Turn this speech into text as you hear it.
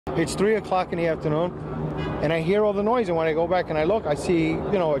It's 3 o'clock in the afternoon, and I hear all the noise, and when I go back and I look, I see,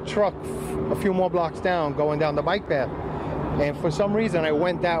 a truck a few more blocks down going down the bike path. And for some reason, I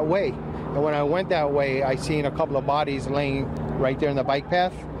went that way. And when I went that way, I seen a couple of bodies laying right there in the bike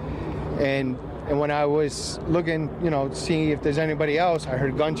path. And when I was looking, to see if there's anybody else, I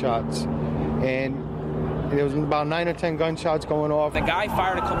heard gunshots. And there was about 9 or 10 gunshots going off. The guy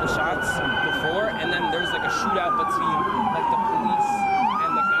fired a couple shots before, and then there was like a shootout between like the police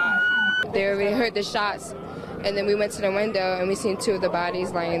and the guy. There we heard the shots, and then we went to the window and we seen 2 of the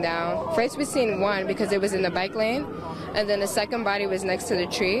bodies lying down. First we seen one because it was in the bike lane, and then the second body was next to the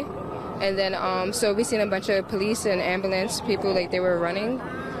tree. And then so we seen a bunch of police and ambulance people, like they were running.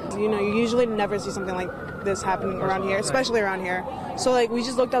 You usually never see something like this happening around here, especially around here. So like we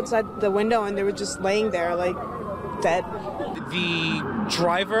just looked outside the window and they were just laying there like dead. The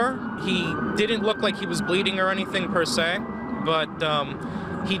driver, he didn't look like he was bleeding or anything per se, but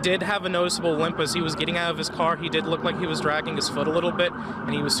he did have a noticeable limp as he was getting out of his car. He did look like he was dragging his foot a little bit,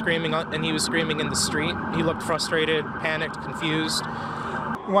 and he was screaming in the street. He looked frustrated, panicked, confused.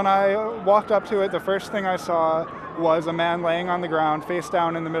 When I walked up to it, the first thing I saw was a man laying on the ground, face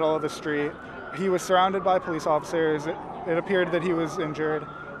down in the middle of the street. He was surrounded by police officers. It appeared that he was injured.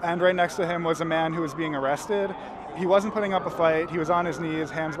 And right next to him was a man who was being arrested. He wasn't putting up a fight. He was on his knees,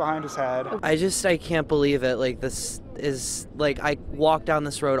 hands behind his head. I can't believe it. Like, this is, like, I walk down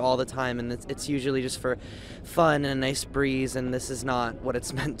this road all the time, and it's usually just for fun and a nice breeze, and this is not what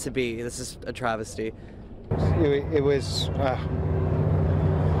it's meant to be. This is a travesty. It was...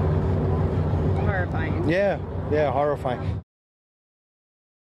 horrifying. Yeah, horrifying.